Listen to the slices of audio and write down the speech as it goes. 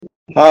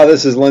Hi,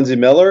 this is Lindsey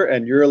Miller,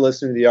 and you're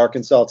listening to the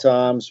Arkansas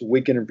Times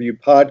Week in Review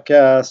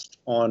podcast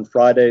on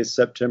Friday,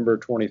 September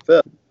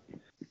 25th.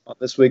 On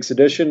this week's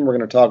edition, we're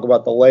going to talk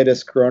about the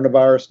latest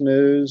coronavirus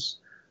news,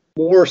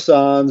 more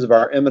signs of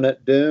our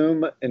imminent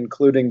doom,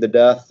 including the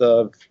death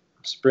of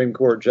Supreme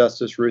Court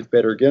Justice Ruth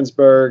Bader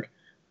Ginsburg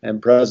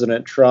and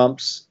President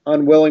Trump's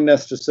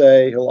unwillingness to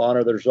say he'll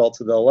honor the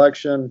results of the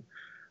election.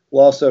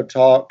 We'll also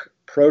talk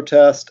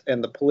protest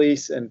and the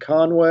police in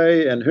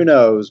Conway, and who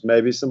knows,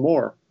 maybe some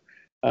more.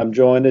 I'm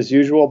joined as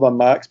usual by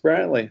Max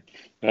Brantley.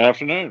 Good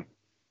afternoon.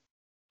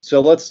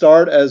 So let's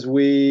start, as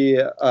we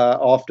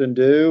often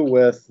do,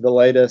 with the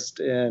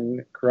latest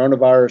in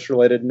coronavirus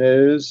related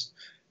news.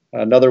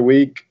 Another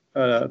week,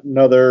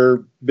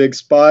 another big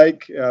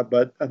spike.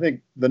 But I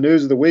think the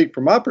news of the week,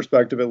 from my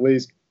perspective at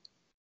least,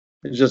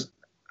 is just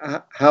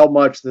how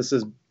much this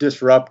is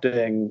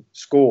disrupting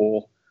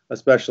school,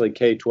 especially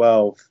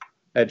K-12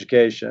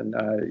 education.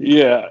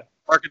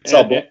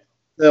 Arkansas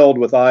filled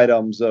with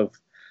items of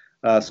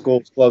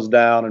schools closed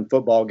down and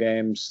football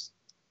games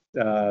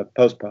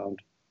postponed.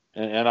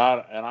 And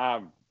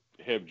I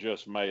have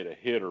just made a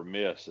hit or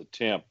miss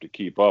attempt to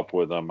keep up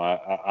with them.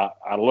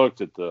 I looked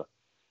at the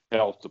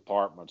health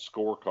department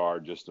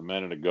scorecard just a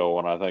minute ago,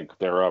 and I think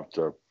they're up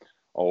to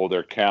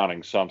they're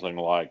counting something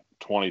like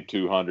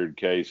 2,200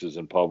 cases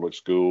in public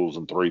schools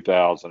and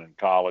 3,000 in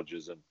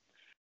colleges,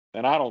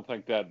 and I don't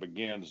think that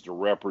begins to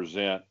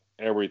represent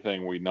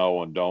everything we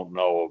know and don't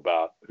know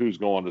about who's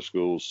going to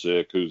school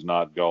sick, who's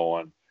not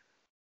going.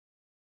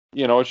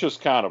 It's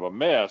just kind of a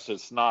mess.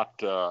 It's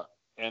not,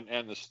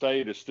 and the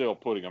state is still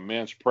putting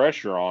immense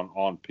pressure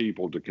on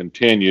people to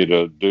continue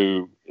to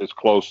do as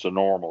close to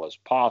normal as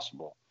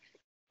possible,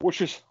 which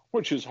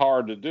is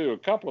hard to do. A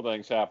couple of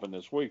things happened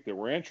this week that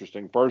were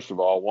interesting. First of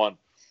all, one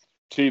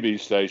TV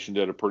station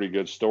did a pretty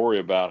good story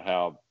about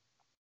how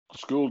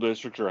school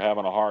districts are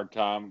having a hard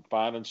time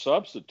finding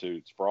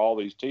substitutes for all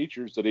these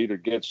teachers that either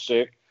get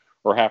sick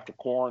or have to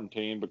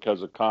quarantine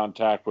because of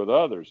contact with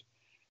others.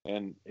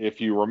 And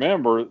if you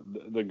remember,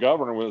 the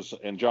governor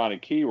and Johnny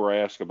Key were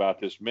asked about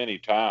this many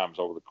times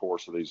over the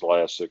course of these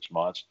last 6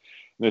 months.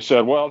 And they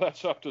said, well,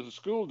 that's up to the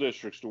school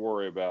districts to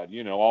worry about.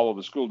 All of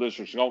the school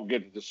districts don't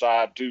get to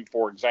decide to,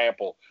 for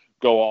example,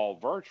 go all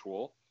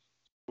virtual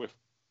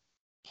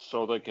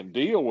so they can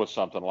deal with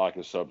something like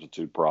a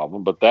substitute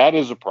problem. But that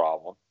is a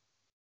problem.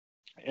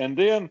 And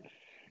then,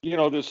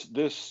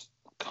 this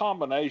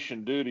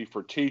combination duty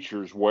for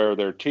teachers where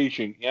they're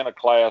teaching in a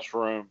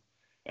classroom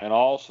and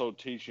also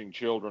teaching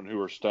children who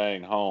are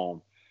staying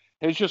home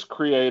has just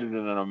created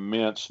an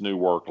immense new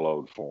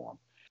workload for them.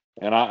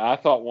 And I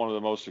thought one of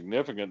the most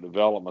significant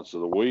developments of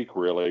the week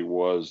really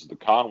was the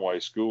Conway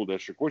School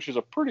District, which is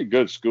a pretty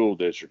good school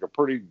district, a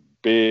pretty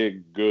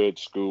big, good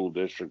school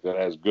district that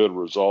has good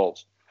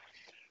results.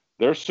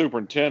 Their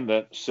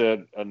superintendent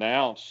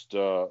announced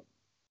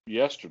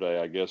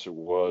yesterday, I guess it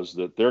was,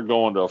 that they're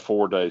going to a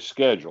 4-day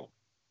schedule.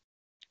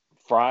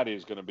 Friday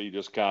is going to be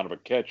just kind of a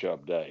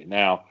catch-up day.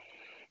 Now,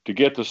 to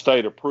get the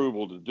state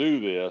approval to do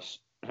this,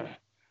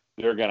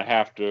 they're going to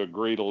have to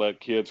agree to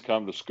let kids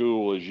come to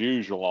school as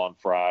usual on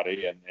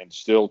Friday and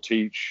still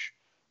teach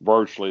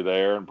virtually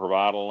there and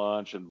provide a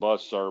lunch and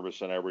bus service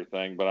and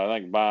everything. But I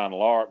think by and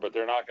large, but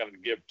they're not going to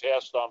give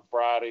tests on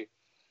Friday.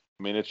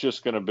 I mean, it's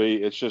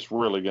just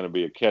really going to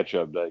be a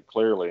catch-up day,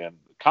 clearly. And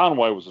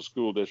Conway was a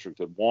school district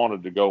that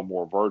wanted to go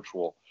more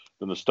virtual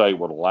than the state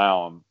would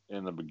allow them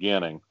in the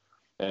beginning.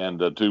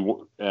 And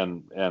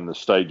the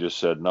state just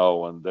said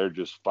no, and they're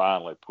just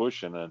finally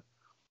pushing. And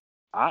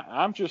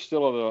I'm just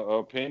still of the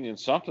opinion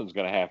something's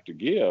going to have to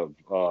give.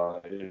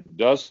 It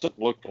doesn't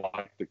look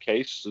like the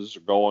cases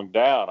are going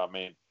down. I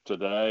mean,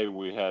 today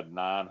we had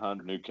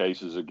 900 new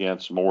cases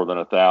against more than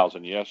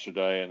 1,000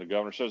 yesterday, and the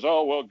governor says,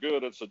 "Oh well,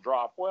 good, it's a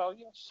drop." Well,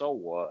 yeah, so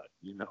what?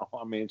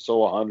 So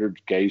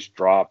 100 case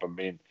drop. I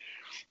mean,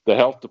 the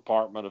health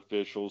department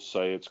officials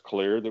say it's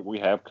clear that we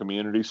have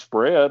community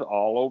spread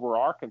all over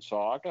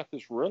Arkansas. I got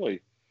this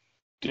really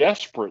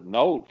desperate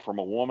note from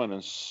a woman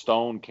in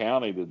Stone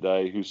County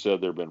today who said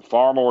there have been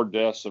far more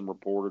deaths than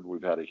reported.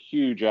 We've had a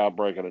huge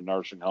outbreak at a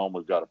nursing home.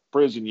 We've got a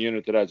prison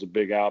unit that has a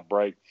big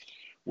outbreak.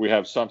 We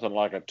have something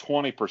like a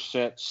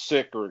 20%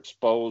 sick or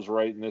exposed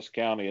rate in this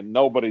county, and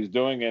nobody's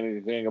doing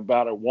anything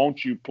about it.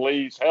 Won't you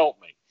please help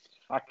me?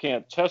 I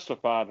can't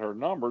testify to her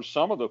numbers.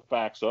 Some of the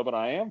facts of it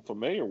I am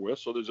familiar with,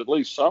 so there's at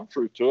least some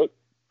truth to it.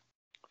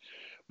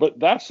 But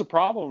that's the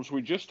problem, is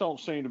we just don't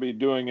seem to be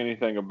doing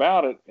anything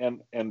about it.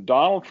 And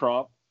Donald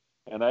Trump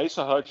and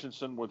Asa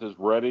Hutchinson, with his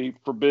ready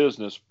for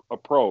business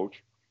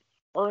approach,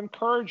 are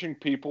encouraging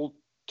people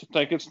to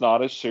think it's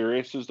not as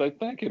serious as they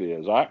think it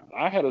is. I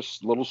had a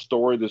little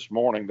story this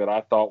morning that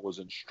I thought was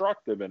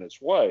instructive in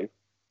its way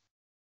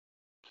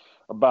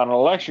about an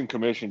election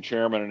commission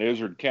chairman in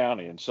Izard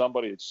County, and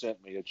somebody had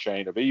sent me a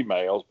chain of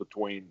emails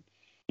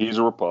he's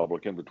a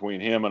Republican, between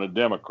him and a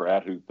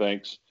Democrat who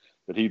thinks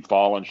that he'd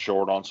fallen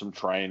short on some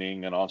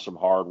training and on some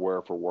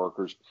hardware for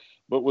workers,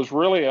 but was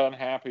really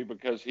unhappy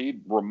because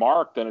he'd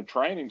remarked in a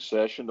training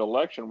session to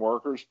election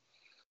workers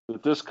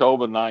that this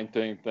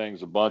COVID-19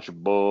 thing's a bunch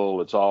of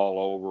bull. It's all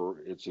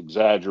over. It's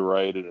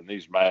exaggerated, and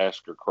these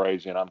masks are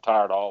crazy. And I'm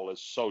tired of all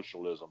this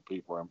socialism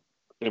people are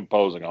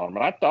imposing on him.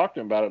 And I talked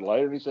to him about it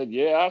later, and he said,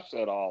 "Yeah, I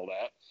said all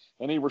that."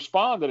 And he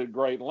responded at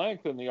great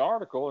length in the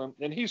article,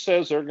 and he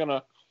says they're going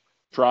to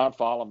try and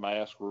follow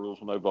mask rules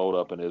when they vote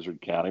up in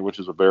Izard County, which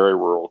is a very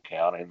rural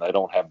county, and they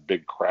don't have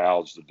big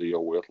crowds to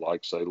deal with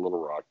like, say, Little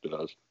Rock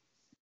does.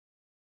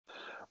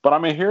 But I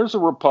mean, here's a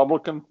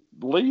Republican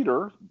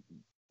leader,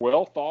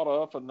 well thought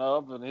of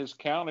enough in his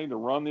county to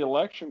run the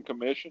election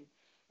commission,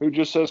 who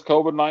just says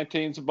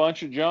COVID-19 is a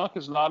bunch of junk,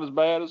 is not as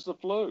bad as the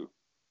flu.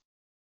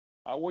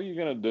 What are you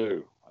going to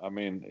do? I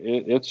mean,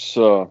 it's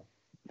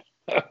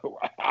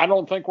I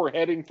don't think we're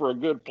heading for a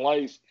good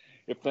place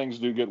if things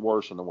do get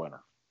worse in the winter.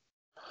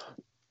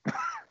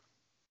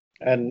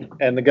 And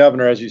the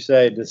governor, as you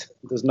say,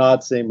 does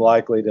not seem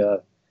likely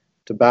to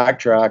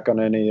backtrack on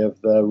any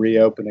of the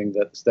reopening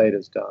that the state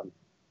has done.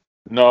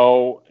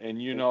 No, and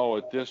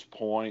at this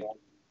point,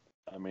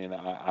 I mean,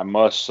 I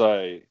must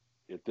say,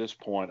 at this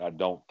point, I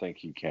don't think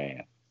he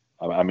can.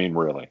 I mean,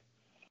 really.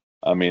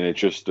 I mean, it's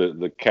just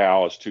the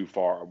cow is too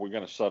far. We're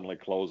going to suddenly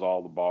close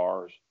all the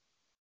bars,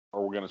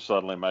 or we're going to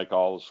suddenly make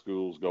all the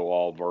schools go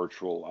all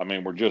virtual. I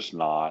mean, we're just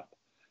not.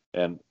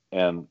 And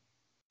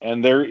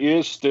there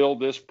is still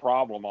this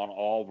problem on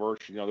all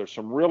virtual. There's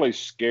some really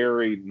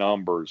scary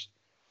numbers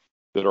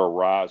that are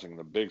rising in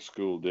the big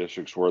school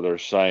districts where they're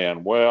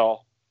saying,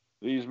 well,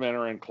 these men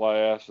are in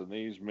class and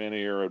these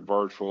many are at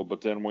virtual,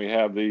 but then we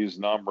have these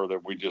number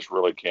that we just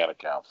really can't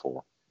account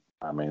for.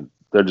 I mean,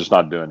 they're just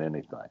not doing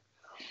anything.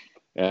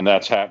 And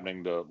that's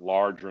happening to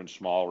larger and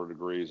smaller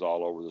degrees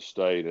all over the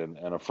state. And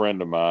a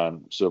friend of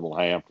mine, Sybil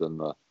Hampton,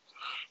 the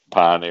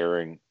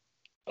pioneering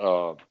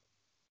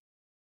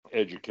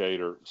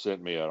educator,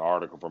 sent me an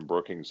article from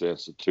Brookings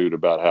Institute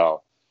about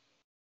how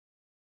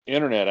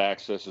internet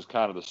access is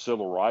kind of the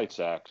civil rights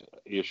act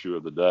issue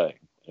of the day.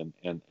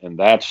 And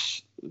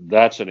that's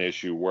an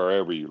issue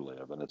wherever you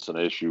live. And it's an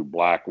issue,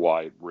 black,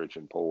 white, rich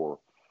and poor,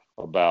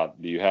 about,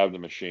 do you have the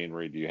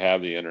machinery? Do you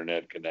have the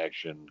internet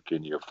connection?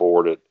 Can you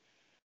afford it?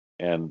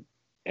 And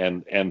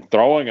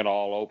throwing it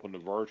all open to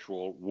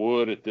virtual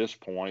would, at this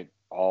point,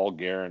 all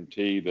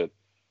guarantee that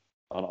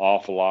an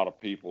awful lot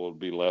of people would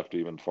be left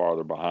even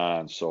farther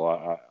behind. So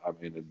I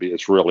mean,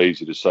 it's real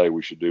easy to say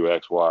we should do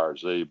X, Y, or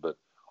Z, but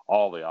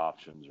all the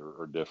options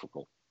are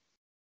difficult.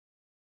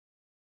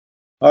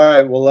 All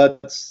right, well,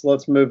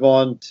 let's move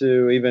on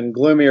to even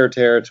gloomier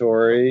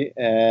territory,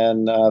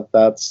 and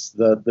that's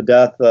the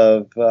death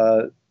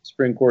of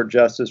Supreme Court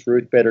Justice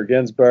Ruth Bader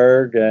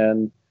Ginsburg,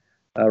 and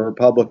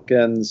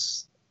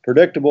Republicans'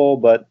 predictable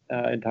but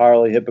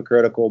entirely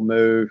hypocritical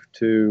move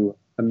to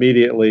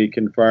immediately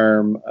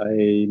confirm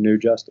a new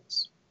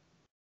justice.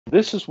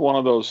 This is one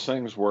of those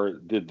things where,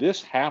 did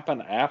this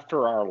happen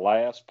after our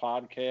last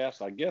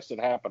podcast? I guess it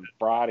happened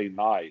Friday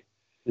night.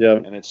 Yeah,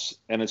 and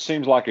it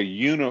seems like a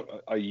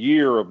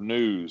year of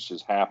news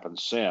has happened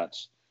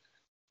since,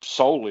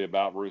 solely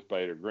about Ruth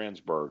Bader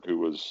Ginsburg, who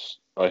was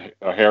a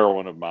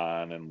heroine of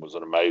mine and was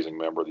an amazing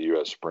member of the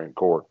U.S. Supreme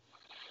Court.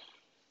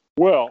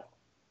 Well,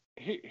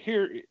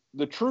 here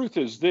the truth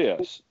is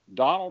this: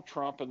 Donald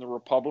Trump and the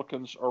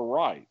Republicans are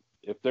right.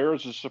 If there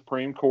is a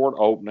Supreme Court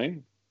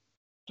opening,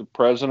 the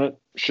president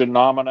should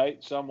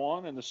nominate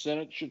someone, and the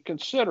Senate should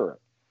consider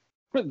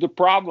it. The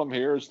problem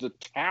here is the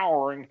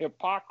towering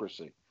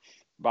hypocrisy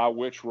by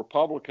which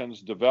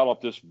Republicans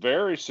developed this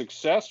very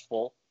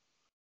successful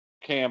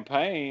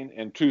campaign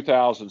in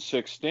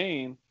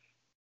 2016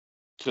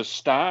 to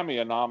stymie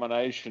a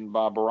nomination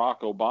by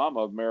Barack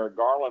Obama of Merrick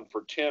Garland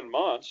for 10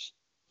 months,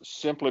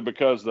 simply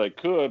because they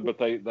could, but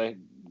they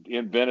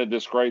invented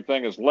this great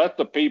thing is let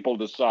the people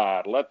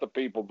decide, let the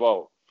people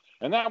vote.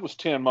 And that was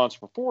 10 months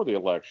before the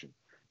election.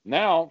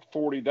 Now,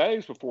 40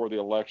 days before the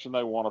election,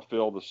 they want to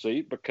fill the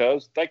seat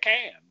because they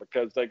can,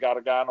 because they got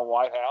a guy in the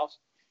White House.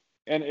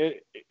 And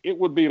it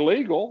would be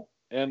legal,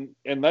 and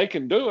they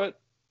can do it,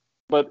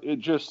 but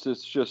it's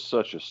just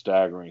such a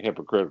staggering,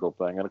 hypocritical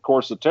thing. And of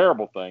course, the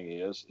terrible thing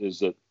is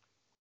that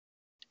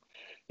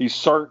he's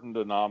certain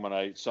to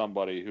nominate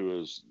somebody who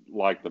is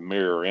like the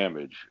mirror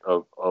image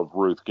of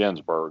Ruth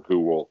Ginsburg, who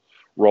will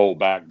roll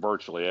back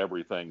virtually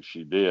everything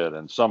she did.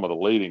 And some of the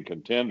leading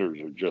contenders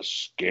are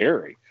just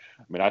scary.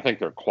 I mean, I think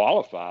they're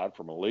qualified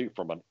from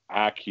an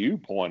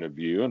IQ point of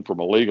view and from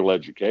a legal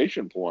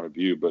education point of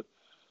view, but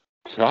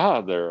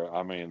God,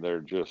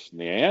 they're just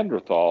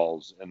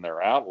Neanderthals in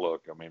their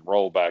outlook. I mean,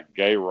 roll back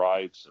gay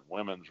rights and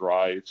women's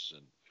rights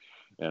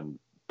and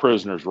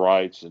prisoners'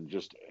 rights and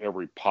just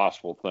every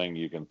possible thing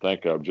you can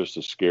think of. Just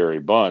a scary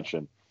bunch.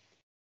 And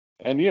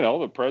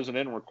the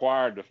president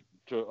required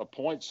to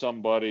appoint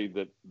somebody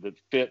that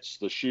fits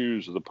the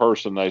shoes of the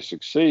person they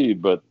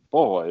succeed. But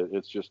boy,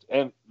 it's just,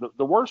 and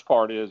the worst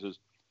part is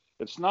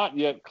it's not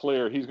yet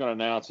clear. He's going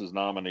to announce his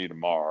nominee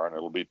tomorrow, and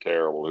it'll be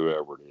terrible,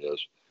 whoever it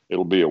is.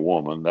 It'll be a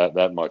woman.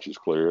 That much is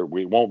clear.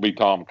 We won't be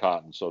Tom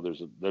Cotton, so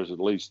there's at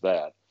least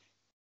that.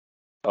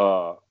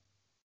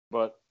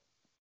 But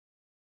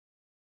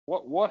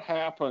what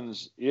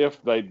happens if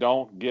they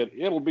don't get?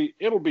 It'll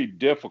be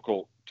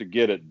difficult to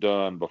get it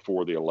done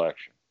before the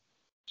election.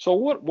 So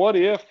what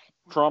if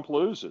Trump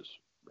loses?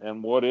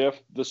 And what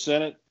if the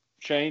Senate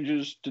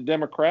changes to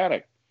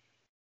Democratic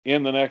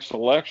in the next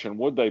election?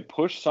 Would they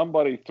push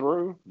somebody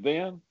through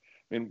then?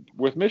 I mean,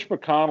 with Mitch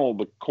McConnell,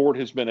 the court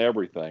has been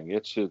everything.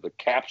 It's the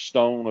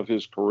capstone of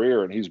his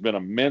career, and he's been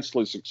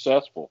immensely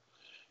successful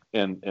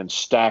in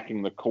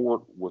stacking the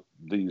court with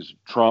these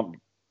Trump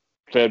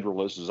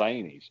Federalist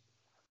zanies.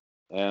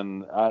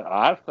 And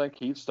I think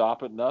he'd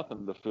stop at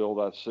nothing to fill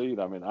that seat.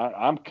 I mean,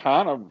 I'm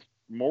kind of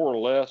more or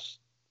less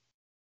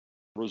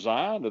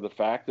resigned to the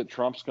fact that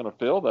Trump's going to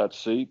fill that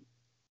seat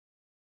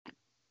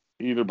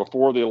either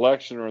before the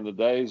election or in the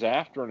days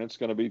after, and it's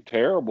going to be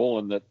terrible,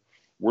 and that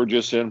we're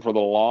just in for the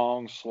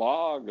long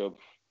slog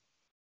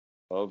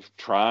of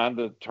trying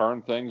to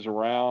turn things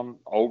around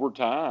over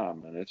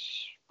time, and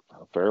it's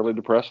a fairly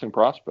depressing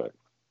prospect.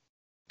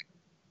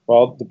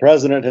 Well, the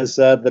president has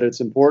said that it's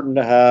important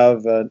to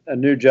have a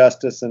new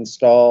justice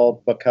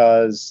installed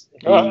because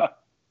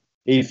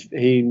he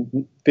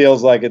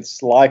feels like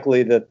it's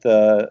likely that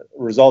the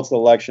results of the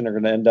election are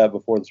going to end up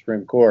before the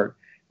Supreme Court.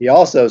 He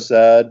also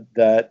said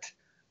that,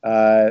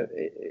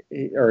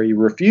 he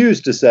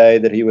refused to say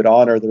that he would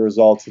honor the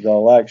results of the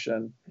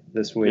election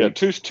this week. Yeah,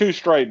 two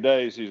straight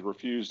days he's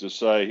refused to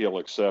say he'll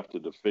accept the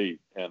defeat,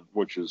 and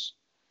which is,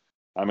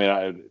 I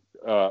mean,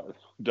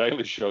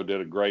 Daily Show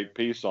did a great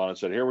piece on it.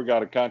 Said, here we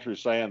got a country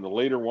saying the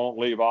leader won't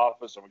leave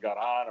office, and we got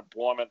high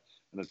unemployment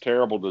and a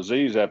terrible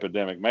disease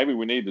epidemic. Maybe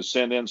we need to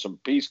send in some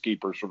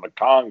peacekeepers from the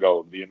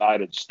Congo to the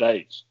United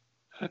States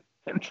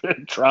and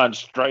try and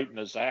straighten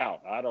us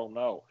out. I don't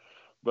know,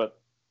 but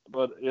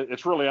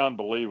it's really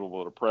unbelievable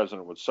that a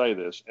president would say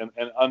this. And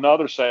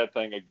another sad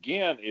thing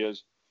again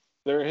is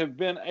there have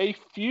been a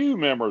few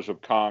members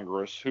of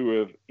Congress who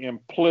have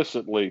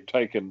implicitly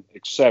taken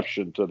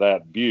exception to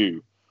that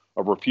view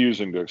of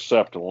refusing to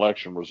accept an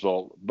election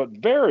result, but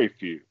very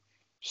few.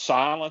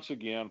 Silence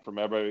again from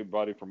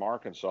everybody from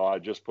Arkansas. I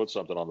just put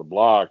something on the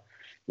blog.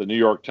 The New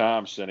York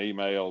Times sent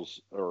emails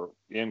or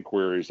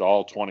inquiries to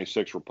all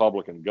 26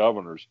 Republican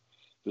governors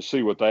to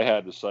see what they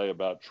had to say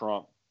about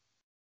Trump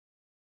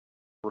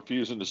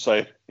refusing to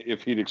say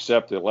if he'd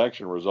accept the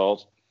election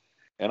results.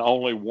 And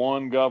only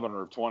one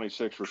governor of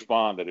 26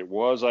 responded. It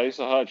was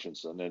Asa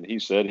Hutchinson, and he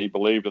said he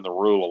believed in the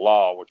rule of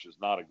law, which is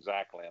not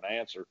exactly an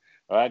answer.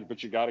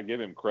 But you got to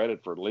give him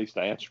credit for at least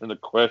answering the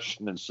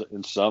question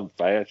in some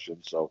fashion.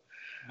 So,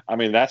 I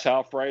mean, that's how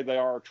afraid they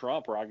are of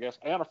Trump, or I guess,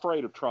 and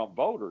afraid of Trump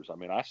voters. I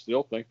mean, I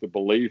still think the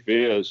belief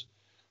is,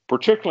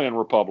 particularly in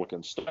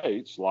Republican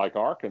states like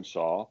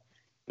Arkansas,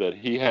 that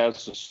he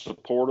has the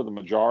support of the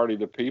majority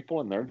of the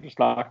people, and they're just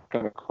not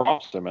going to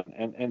cross him.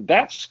 And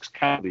that's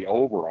kind of the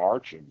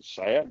overarching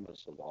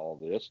sadness of all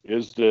this,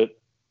 is that,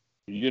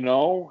 you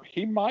know,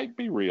 he might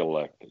be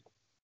reelected.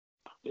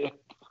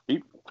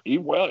 He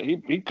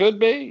could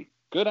be.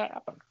 Could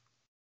happen.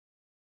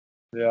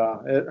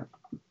 Yeah.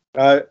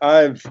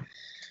 I've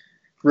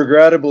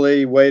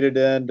regrettably waded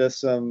into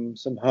some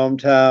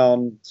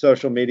hometown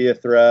social media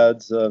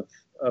threads of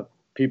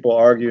people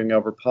arguing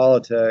over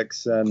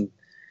politics, and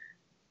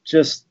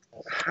just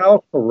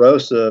how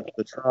corrosive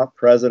the Trump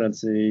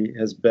presidency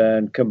has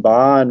been,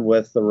 combined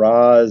with the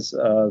rise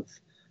of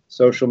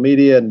social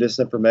media and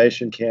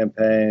disinformation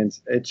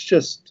campaigns. It's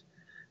just,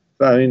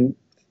 I mean,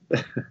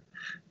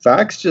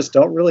 facts just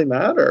don't really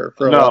matter.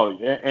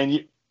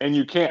 And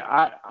you can't.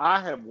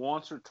 I have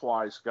once or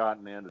twice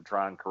gotten in to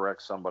try and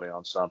correct somebody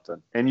on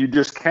something, and you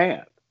just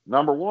can't.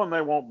 Number one,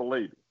 they won't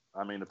believe it.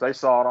 I mean, if they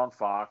saw it on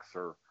Fox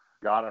or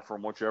got it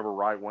from whichever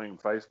right-wing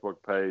Facebook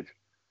page,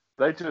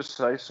 they just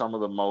say some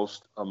of the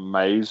most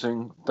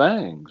amazing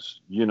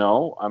things, you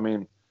know? I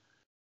mean,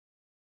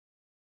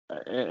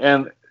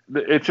 and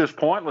it's just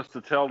pointless to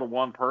tell the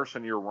one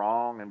person you're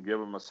wrong and give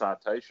them a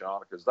citation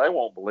on it, because they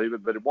won't believe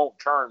it, but it won't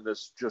turn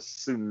this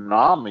just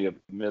tsunami of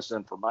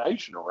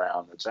misinformation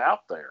around that's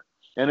out there.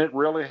 And it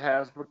really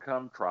has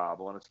become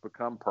tribal, and it's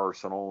become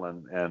personal,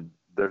 and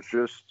there's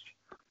just,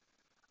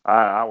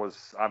 I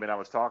was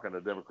talking to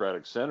a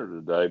Democratic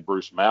senator today,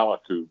 Bruce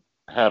Malek, who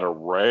had a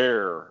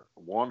rare,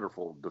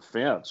 wonderful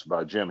defense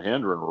by Jim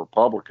Hendren, a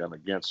Republican,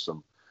 against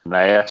some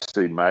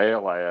nasty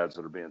mail ads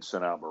that are being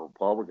sent out by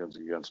Republicans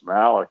against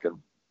Malek. And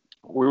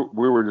we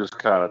were just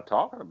kind of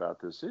talking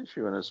about this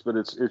issue, and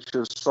it's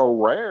just so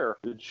rare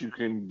that you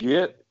can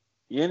get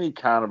any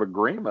kind of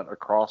agreement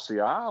across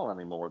the aisle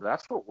anymore.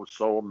 That's what was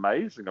so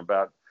amazing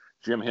about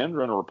Jim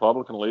Hendren, a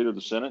Republican leader of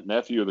the Senate,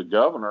 nephew of the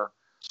governor,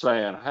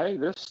 saying, hey,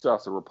 this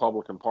stuff the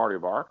Republican Party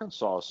of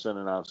Arkansas is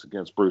sending out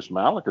against Bruce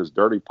Malek is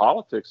dirty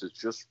politics. It's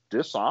just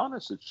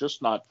dishonest. It's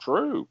just not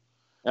true.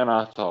 And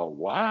I thought,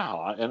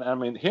 wow. And I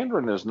mean,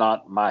 Hendren is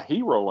not my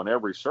hero in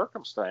every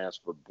circumstance,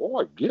 but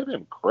boy, give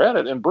him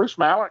credit. And Bruce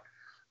Malek,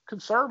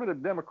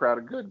 conservative Democrat,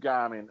 a good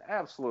guy. I mean,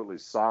 absolutely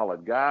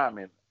solid guy. I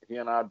mean, he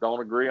and I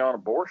don't agree on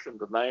abortion,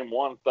 to name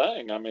one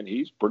thing. I mean,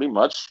 he's pretty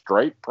much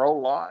straight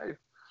pro-life.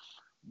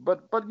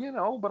 But I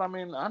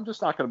mean, I'm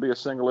just not going to be a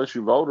single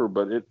issue voter.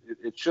 But it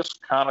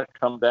just kind of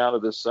come down to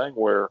this thing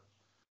where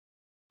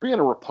being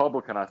a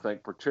Republican, I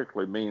think,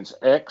 particularly means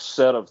X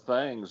set of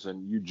things,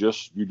 and you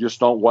just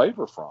don't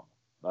waver from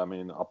it. I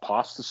mean,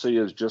 apostasy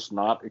is just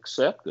not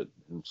accepted,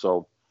 and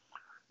so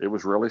it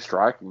was really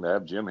striking to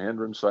have Jim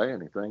Hendren say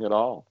anything at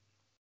all.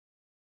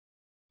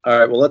 All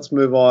right, well, let's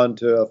move on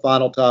to a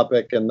final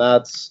topic, and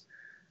that's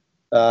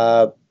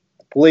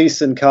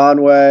police in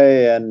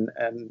Conway and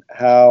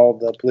how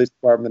the police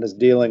department is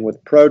dealing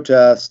with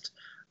protest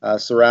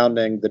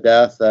surrounding the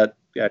death at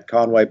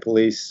Conway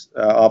police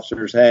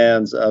officers'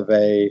 hands of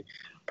a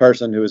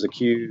person who was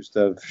accused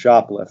of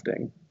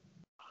shoplifting.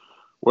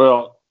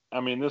 Well, I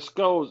mean, this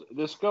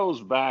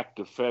goes back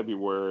to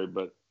February,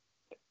 but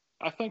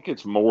I think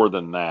it's more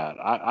than that.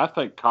 I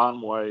think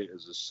Conway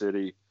is a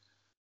city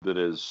that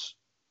has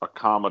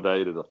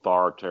accommodated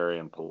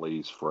authoritarian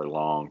police for a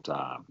long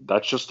time.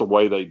 That's just the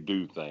way they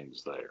do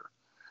things there.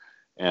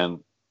 And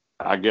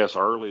I guess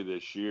early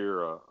this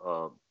year,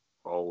 a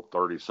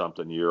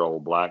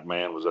 30-something-year-old black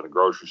man was at a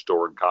grocery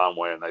store in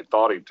Conway, and they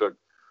thought he took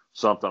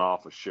something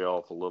off a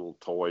shelf, a little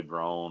toy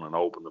drone, and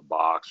opened the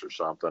box or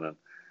something. And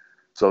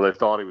so they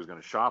thought he was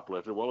going to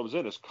shoplift it. Well, it was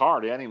in his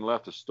car. He hadn't even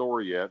left the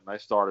store yet. And they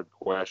started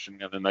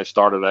questioning, and then they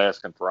started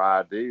asking for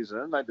IDs.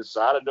 And then they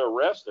decided to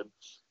arrest him,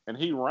 and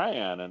he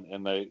ran.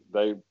 And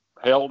they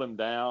held him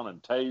down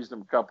and tased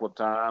him a couple of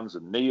times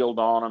and kneeled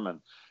on him. And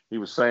he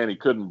was saying he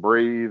couldn't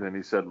breathe. And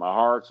he said, "My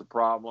heart's a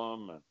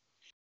problem." And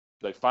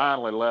they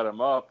finally let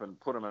him up and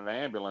put him in an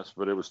ambulance,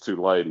 but it was too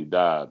late. He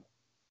died.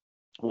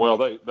 Well,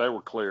 they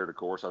were cleared, of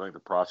course. I think the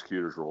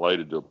prosecutors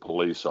related to a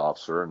police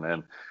officer. And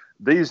then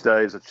these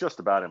days, it's just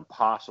about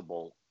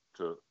impossible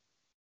to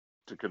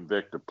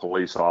convict a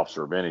police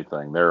officer of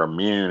anything. They're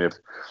immune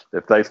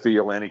if they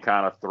feel any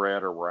kind of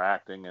threat or were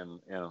acting in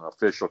an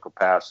official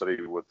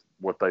capacity with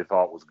what they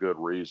thought was good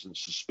reason,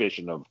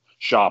 suspicion of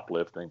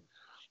shoplifting.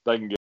 They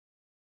can get